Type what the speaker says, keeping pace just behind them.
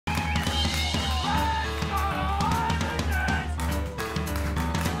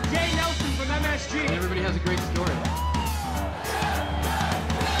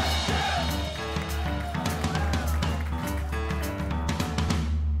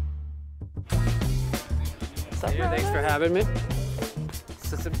Thanks for having me.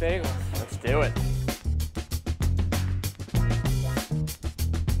 Assistant bagel. Let's do it.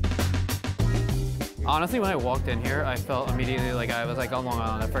 Honestly, when I walked in here, I felt immediately like I was like on Long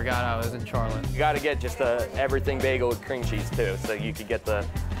Island. I forgot I was in Charlotte. You got to get just a everything bagel with cream cheese too, so you could get the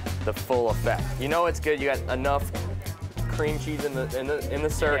full effect. You know it's good. You got enough cream cheese in the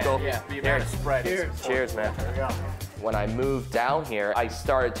circle. Yeah, the amount of spread. Cheers, man. There we go. When I moved down here, I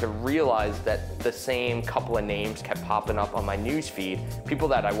started to realize that the same couple of names kept popping up on my news feed. People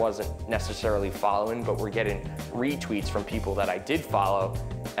that I wasn't necessarily following, but were getting retweets from people that I did follow.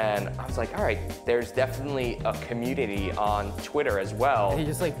 And I was like, all right, there's definitely a community on Twitter as well. He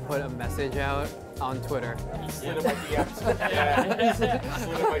just like put a message out on Twitter. He slid in my DMs. Yeah,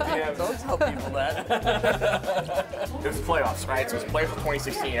 slid in my DMs. Don't tell people that. It was playoffs, right? So it was playoffs of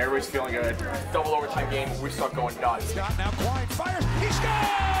 2016. Everybody's feeling good. Double overtime game. We start going nuts. Scott now quiet fires. He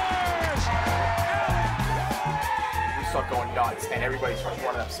scores! We start going nuts, and everybody starts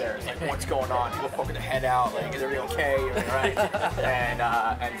running upstairs. Like, what's going on? People poking their head out. Like, is everything okay? Right?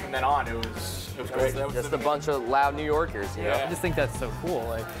 And from then on, it was great. Just a bunch of loud New Yorkers, you know? I just think that's so cool.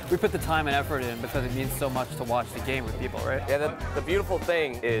 Like, we put the time and effort in because it means so much to watch the game with people, right? Yeah, the beautiful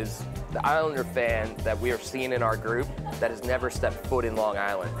thing is the Islander fan that we are seeing in our group that has never stepped foot in Long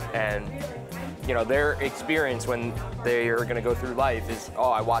Island. And, you know, their experience when they are going to go through life is, oh,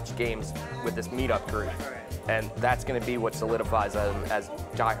 I watch games with this meetup group. And that's going to be what solidifies them as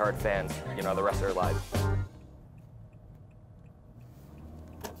diehard fans, you know, the rest of their life.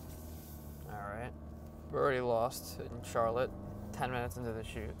 We're already lost in Charlotte, 10 minutes into the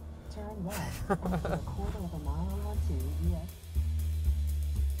shoot. Turn left onto a quarter of a mile onto EX.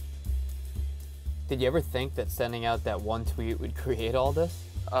 Did you ever think that sending out that one tweet would create all this?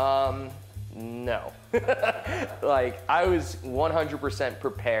 No. Like, I was 100%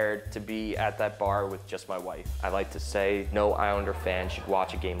 prepared to be at that bar with just my wife. I like to say no Islander fan should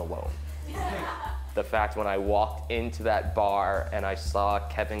watch a game alone. The fact when I walked into that bar and I saw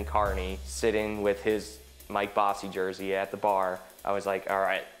Kevin Carney sitting with his Mike Bossy jersey at the bar, I was like, all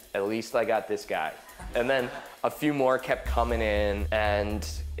right, at least I got this guy. And then a few more kept coming in, and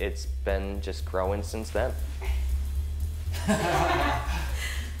it's been just growing since then.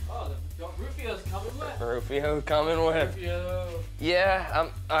 Oh, Rufio's coming with. Rufio coming with. Rufio. Yeah,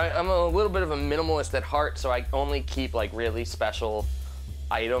 I'm a little bit of a minimalist at heart, so I only keep like really special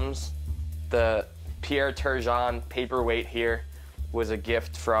items. The Pierre Turgeon paperweight here was a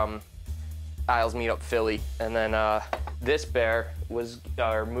gift from Isles Meetup Philly. And then this bear was,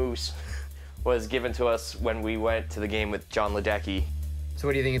 our moose, was given to us when we went to the game with John Ledecky. So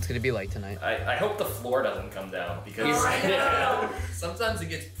what do you think it's going to be like tonight? I hope the floor doesn't come down because sometimes it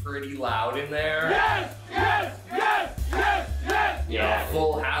gets pretty loud in there. Yes! Yes! Yes! Yes! Yes! Yeah,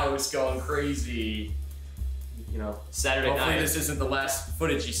 full house going crazy. You know, Saturday night. Hopefully this isn't the last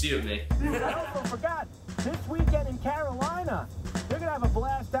footage you see of me. I also forgot, this weekend in Carolina, they're going to have a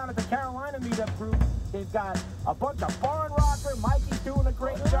blast down at the Carolina Meetup group. They've got a bunch of foreign rocker. Mikey's doing a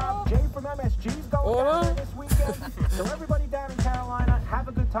great job. Jay from MSG's going down there this weekend. So everybody down in Carolina, have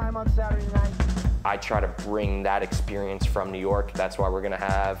a good time on Saturday night. I try to bring that experience from New York. That's why we're going to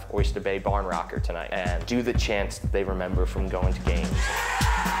have Oyster Bay Barn Rocker tonight and do the chants that they remember from going to games.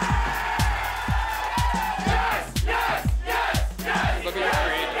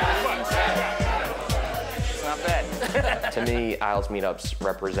 To me, Isles Meetups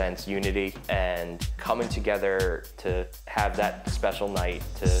represents unity and coming together to have that special night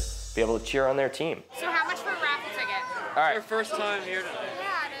to be able to cheer on their team. So how much for a raffle ticket? All right. Your first time here tonight.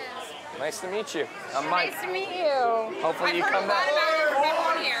 Yeah, it is. Nice to meet you. I'm Mike. Nice to meet you. Hopefully you come back. I've heard a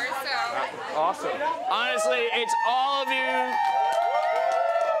lot about it from people here, so. Awesome. Honestly, it's all of you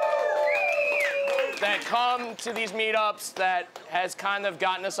that come to these meetups that has kind of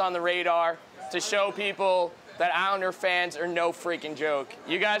gotten us on the radar to show people that Islander fans are no freaking joke.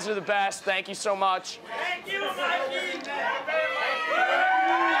 You guys are the best. Thank you so much. Thank you, Mikey!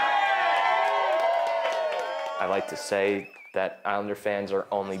 I like to say that Islander fans are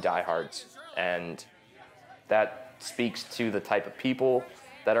only diehards, and that speaks to the type of people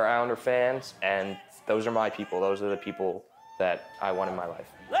that are Islander fans, and those are my people. Those are the people that I want in my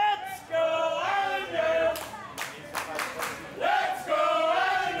life.